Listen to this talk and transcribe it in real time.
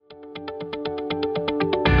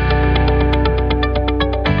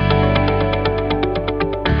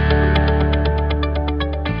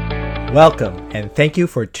Welcome, and thank you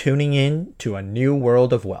for tuning in to A New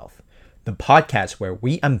World of Wealth, the podcast where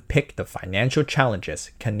we unpick the financial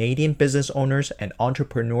challenges Canadian business owners and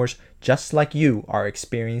entrepreneurs just like you are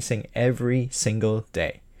experiencing every single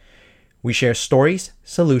day. We share stories,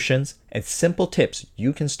 solutions, and simple tips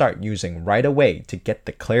you can start using right away to get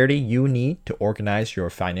the clarity you need to organize your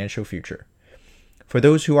financial future. For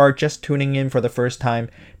those who are just tuning in for the first time,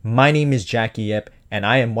 my name is Jackie Yip, and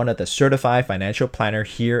I am one of the certified financial planner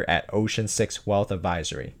here at Ocean 6 Wealth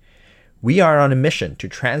Advisory. We are on a mission to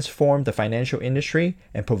transform the financial industry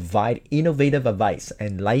and provide innovative advice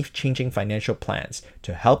and life-changing financial plans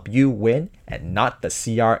to help you win and not the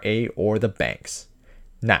CRA or the banks.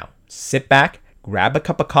 Now, sit back, grab a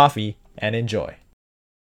cup of coffee, and enjoy.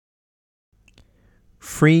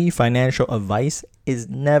 Free financial advice is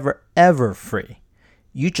never ever free.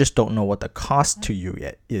 You just don't know what the cost to you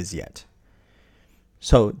is yet.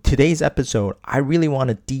 So today's episode, I really want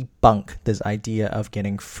to debunk this idea of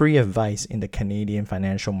getting free advice in the Canadian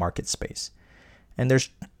financial market space. And there's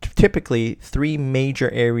typically three major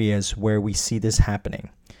areas where we see this happening.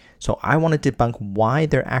 So I want to debunk why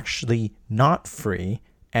they're actually not free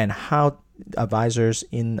and how advisors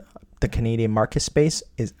in the Canadian market space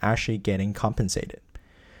is actually getting compensated.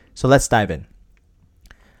 So let's dive in.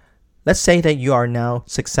 Let's say that you are now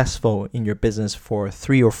successful in your business for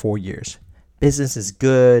 3 or 4 years. Business is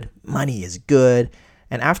good, money is good,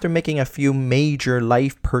 and after making a few major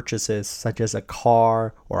life purchases such as a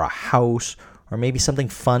car or a house or maybe something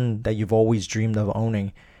fun that you've always dreamed of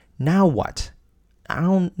owning, now what?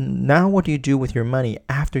 Now what do you do with your money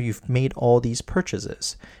after you've made all these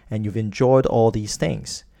purchases and you've enjoyed all these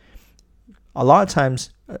things? A lot of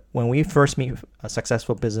times when we first meet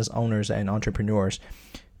successful business owners and entrepreneurs,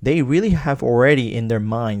 they really have already in their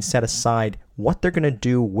mind set aside what they're going to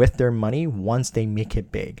do with their money once they make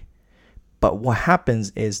it big. But what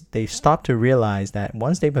happens is they stop to realize that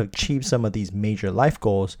once they've achieved some of these major life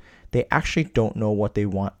goals, they actually don't know what they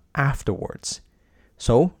want afterwards.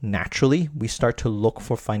 So naturally, we start to look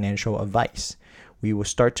for financial advice. We will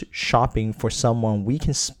start shopping for someone we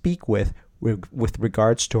can speak with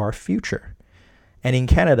regards to our future. And in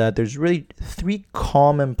Canada, there's really three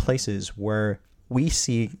common places where we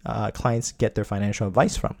see clients get their financial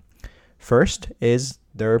advice from. First is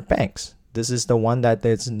their banks. This is the one that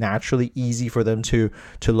is naturally easy for them to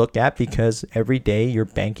look at because every day you're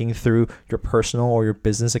banking through your personal or your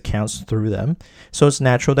business accounts through them. So it's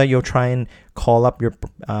natural that you'll try and call up your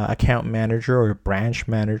account manager or your branch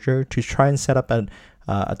manager to try and set up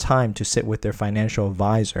a time to sit with their financial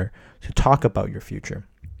advisor to talk about your future.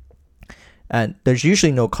 And there's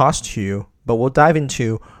usually no cost to you, but we'll dive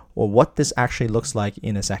into what this actually looks like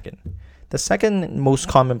in a second. The second most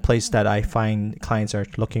common place that I find clients are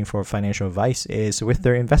looking for financial advice is with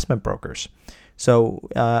their investment brokers. So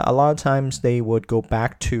a lot of times they would go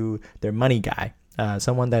back to their money guy,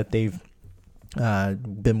 someone that they've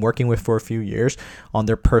been working with for a few years on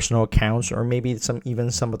their personal accounts or maybe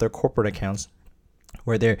some of their corporate accounts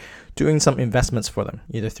where they're doing some investments for them,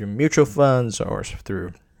 either through mutual funds or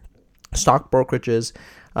through stock brokerages.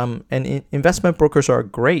 And investment brokers are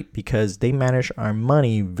great because they manage our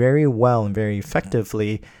money very well and very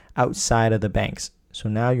effectively outside of the banks. So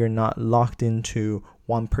now you're not locked into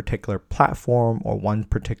one particular platform or one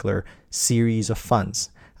particular series of funds.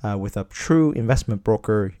 With a true investment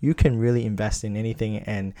broker, you can really invest in anything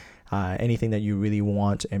and anything that you really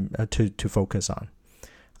want to focus on.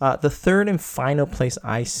 The third and final place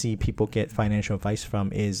I see people get financial advice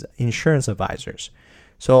from is insurance advisors.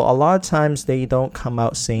 So a lot of times they don't come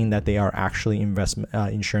out saying that they are actually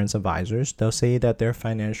insurance advisors. They'll say that they're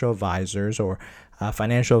financial advisors or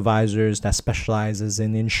financial advisors that specializes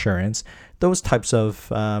in insurance. Those types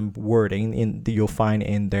of wording you'll find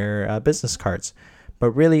in their business cards.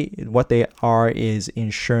 But really what they are is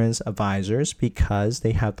insurance advisors because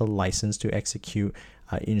they have the license to execute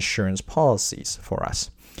insurance policies for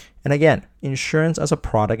us. And again, insurance as a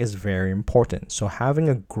product is very important. So having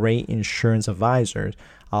a great insurance advisor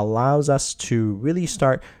allows us to really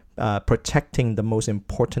start protecting the most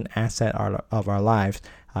important asset of our lives,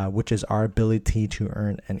 which is our ability to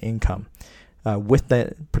earn an income. With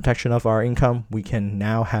the protection of our income, we can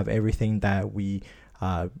now have everything that we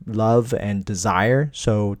love and desire.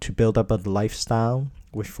 So to build up a lifestyle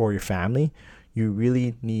for your family, you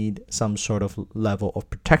really need some sort of level of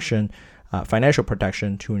protection, financial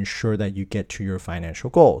protection, to ensure that you get to your financial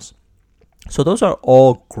goals. So those are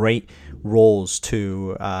all great roles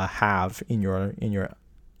to have in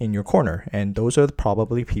your corner, and those are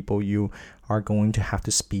probably people you are going to have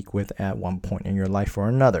to speak with at one point in your life or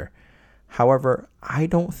another. However, I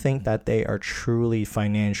don't think that they are truly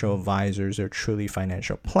financial advisors or truly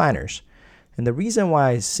financial planners. And the reason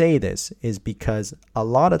why I say this is because a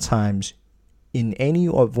lot of times in any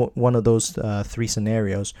of one of those three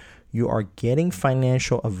scenarios, you are getting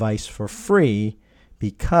financial advice for free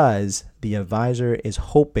because the advisor is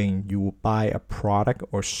hoping you will buy a product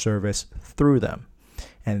or service through them.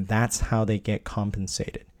 And that's how they get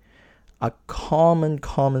compensated. A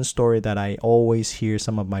common story that I always hear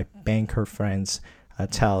some of my banker friends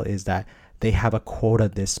tell is that they have a quota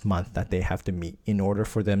this month that they have to meet in order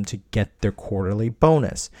for them to get their quarterly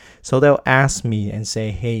bonus. So they'll ask me and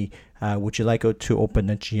say, hey, would you like to open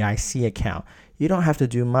a GIC account? You don't have to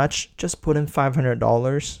do much. Just put in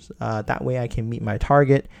 $500. That way I can meet my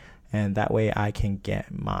target, and that way I can get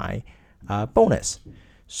my bonus.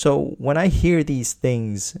 So when I hear these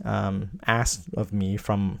things asked of me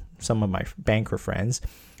from some of my banker friends,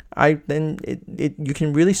 you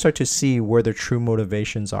can really start to see where their true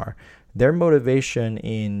motivations are. Their motivation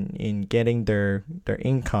in getting their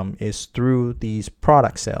income is through these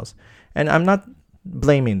product sales. And I'm not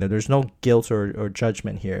blaming them. There's no guilt or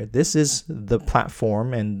judgment here. This is the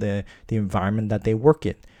platform and the environment that they work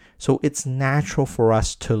in. So it's natural for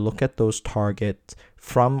us to look at those targets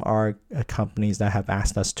from our companies that have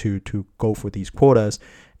asked us to go for these quotas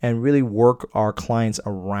and really work our clients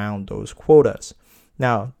around those quotas.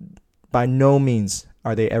 Now, by no means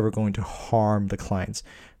are they ever going to harm the clients.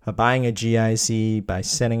 By buying a GIC, by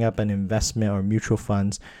setting up an investment or mutual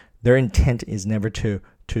funds, their intent is never to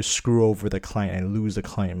screw over the client and lose the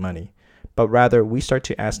client money. But rather, we start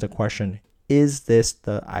to ask the question, is this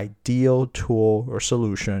the ideal tool or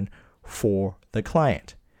solution for the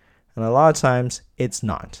client? And a lot of times, it's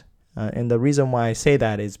not. And the reason why I say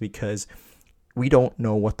that is because we don't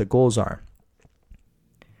know what the goals are.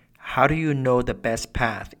 How do you know the best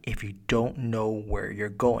path if you don't know where you're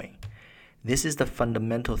going? This is the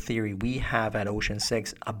fundamental theory we have at Ocean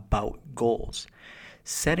 6 about goals.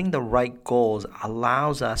 Setting the right goals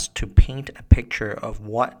allows us to paint a picture of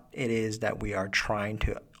what it is that we are trying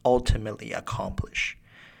to ultimately accomplish.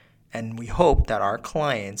 And we hope that our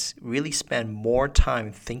clients really spend more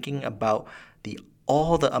time thinking about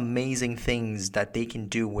all the amazing things that they can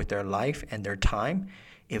do with their life and their time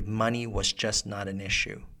if money was just not an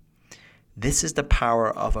issue. This is the power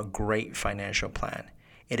of a great financial plan.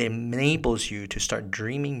 It enables you to start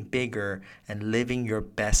dreaming bigger and living your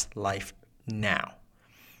best life now.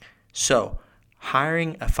 So,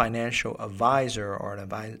 hiring a financial advisor or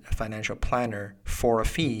a financial planner for a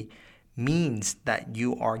fee means that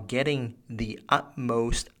you are getting the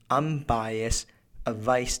utmost unbiased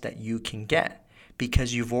advice that you can get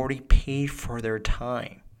because you've already paid for their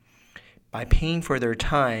time. By paying for their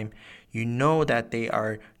time, you know that they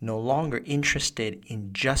are no longer interested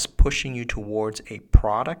in just pushing you towards a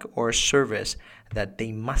product or a service that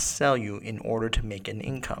they must sell you in order to make an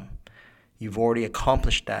income. You've already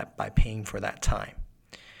accomplished that by paying for that time.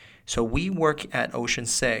 So we work at Ocean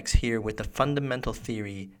 6 here with the fundamental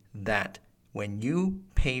theory that when you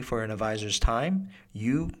pay for an advisor's time,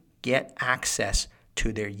 you get access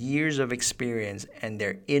to their years of experience and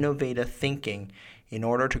their innovative thinking in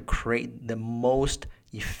order to create the most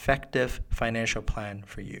effective financial plan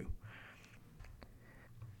for you.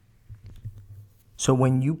 So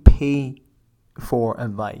when you pay for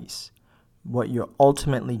advice, what you're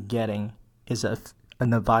ultimately getting is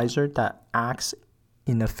an advisor that acts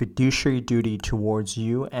in a fiduciary duty towards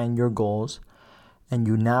you and your goals, and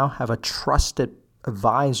you now have a trusted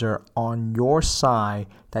advisor on your side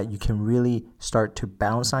that you can really start to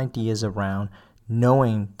bounce ideas around,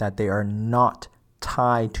 knowing that they are not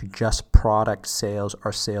tied to just product sales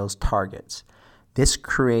or sales targets. This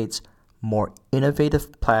creates more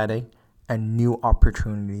innovative planning and new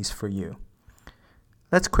opportunities for you.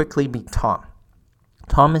 Let's quickly meet Tom.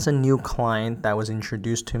 Tom is a new client that was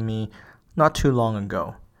introduced to me not too long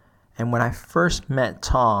ago. And when I first met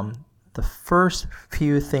Tom, the first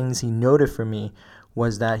few things he noted for me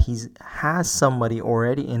was that he has somebody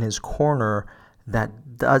already in his corner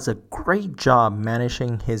that does a great job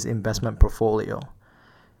managing his investment portfolio.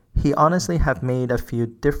 He honestly have made a few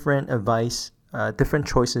different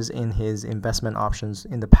choices in his investment options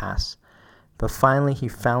in the past. But finally, he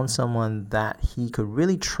found someone that he could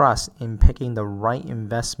really trust in picking the right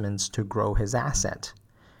investments to grow his asset.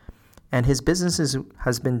 And his business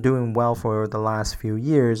has been doing well for the last few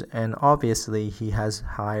years, and obviously he has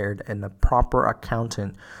hired a proper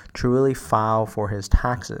accountant to really file for his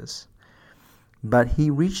taxes. But he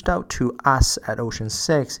reached out to us at Ocean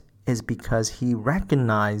 6 is because he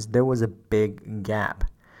recognized there was a big gap.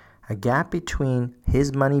 A gap between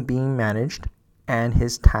his money being managed and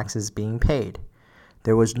his taxes being paid.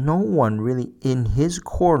 There was no one really in his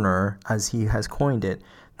corner, as he has coined it,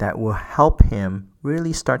 that will help him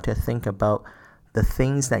really start to think about the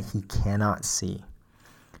things that he cannot see.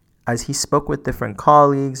 As he spoke with different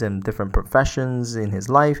colleagues and different professions in his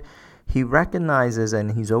life, he recognizes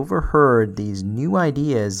and he's overheard these new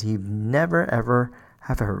ideas he've never ever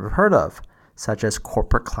have ever heard of, such as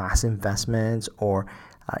corporate class investments or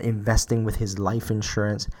investing with his life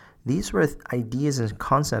insurance. These were ideas and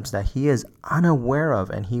concepts that he is unaware of,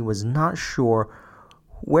 and he was not sure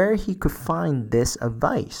where he could find this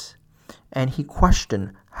advice. And he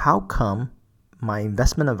questioned, how come my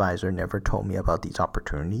investment advisor never told me about these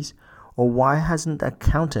opportunities? Or why hasn't the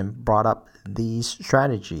accountant brought up these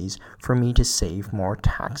strategies for me to save more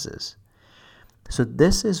taxes? So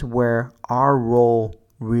this is where our role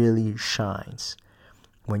really shines.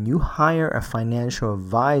 When you hire a financial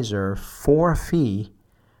advisor for a fee,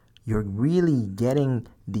 you're really getting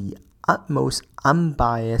the utmost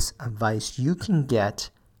unbiased advice you can get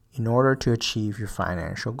in order to achieve your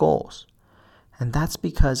financial goals. And that's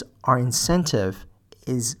because our incentive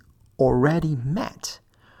is already met.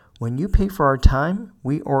 When you pay for our time,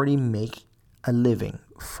 we already make a living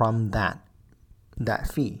from that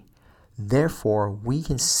fee. Therefore, we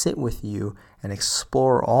can sit with you and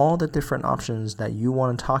explore all the different options that you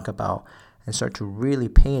want to talk about and start to really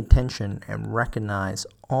pay attention and recognize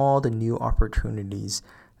all the new opportunities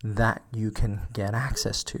that you can get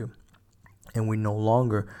access to. And we no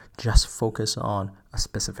longer just focus on a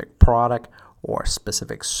specific product or a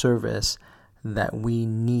specific service that we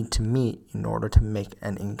need to meet in order to make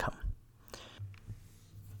an income.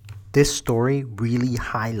 This story really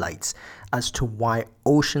highlights as to why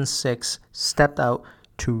Ocean 6 stepped out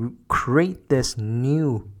to create this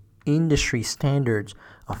new industry standards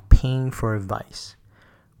of paying for advice.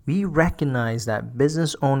 We recognize that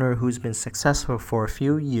business owner who's been successful for a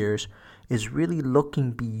few years is really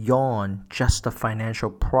looking beyond just the financial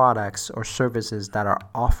products or services that are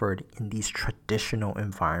offered in these traditional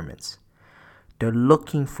environments. They're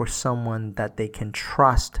looking for someone that they can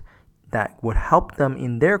trust that would help them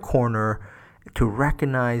in their corner to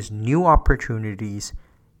recognize new opportunities,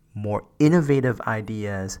 more innovative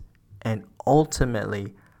ideas, and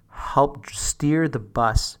ultimately help steer the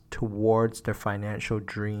bus towards their financial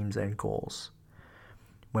dreams and goals.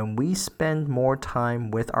 When we spend more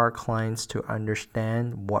time with our clients to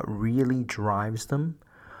understand what really drives them,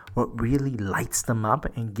 what really lights them up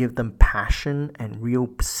and give them passion and real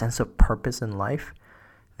sense of purpose in life,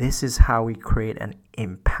 this is how we create an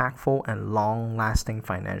impactful and long-lasting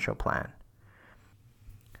financial plan.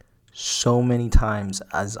 So many times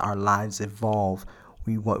as our lives evolve,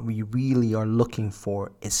 what we really are looking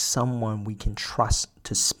for is someone we can trust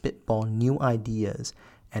to spitball new ideas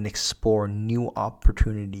and explore new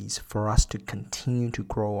opportunities for us to continue to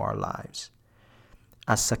grow our lives.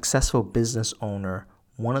 As a successful business owner,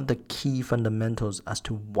 one of the key fundamentals as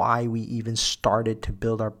to why we even started to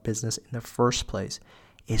build our business in the first place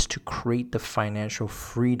is to create the financial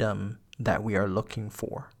freedom that we are looking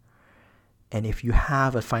for. And if you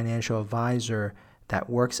have a financial advisor that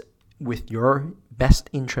works with your best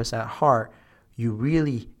interests at heart, you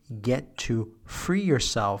really get to free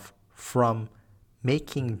yourself from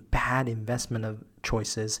making bad investment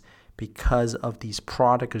choices because of these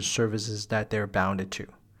products or services that they're bounded to.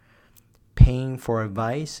 Paying for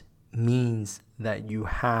advice means that you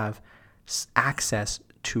have access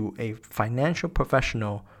to a financial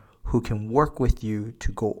professional who can work with you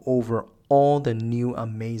to go over all the new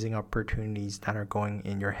amazing opportunities that are going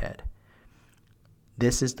in your head.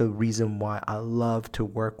 This is the reason why I love to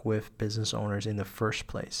work with business owners in the first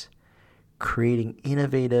place. Creating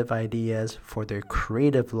innovative ideas for their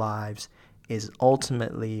creative lives is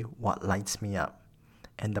ultimately what lights me up.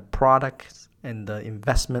 And the products and the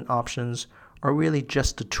investment options are really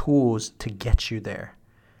just the tools to get you there.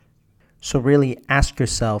 So really ask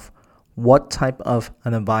yourself, what type of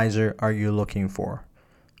an advisor are you looking for?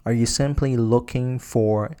 Are you simply looking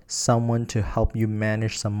for someone to help you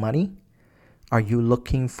manage some money? Are you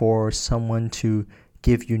looking for someone to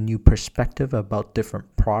give you new perspective about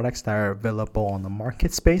different products that are available on the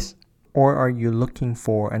market space? Or are you looking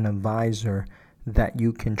for an advisor that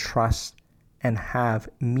you can trust and have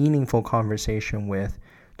meaningful conversation with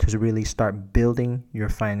to really start building your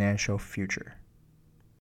financial future?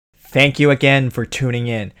 Thank you again for tuning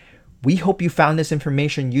in. We hope you found this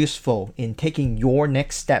information useful in taking your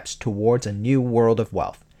next steps towards a new world of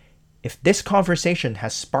wealth. If this conversation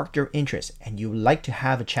has sparked your interest and you'd like to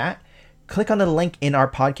have a chat, click on the link in our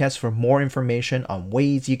podcast for more information on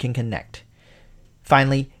ways you can connect.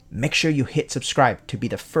 Finally, make sure you hit subscribe to be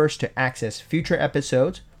the first to access future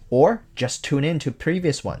episodes or just tune in to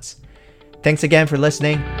previous ones. Thanks again for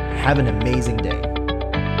listening. Have an amazing day.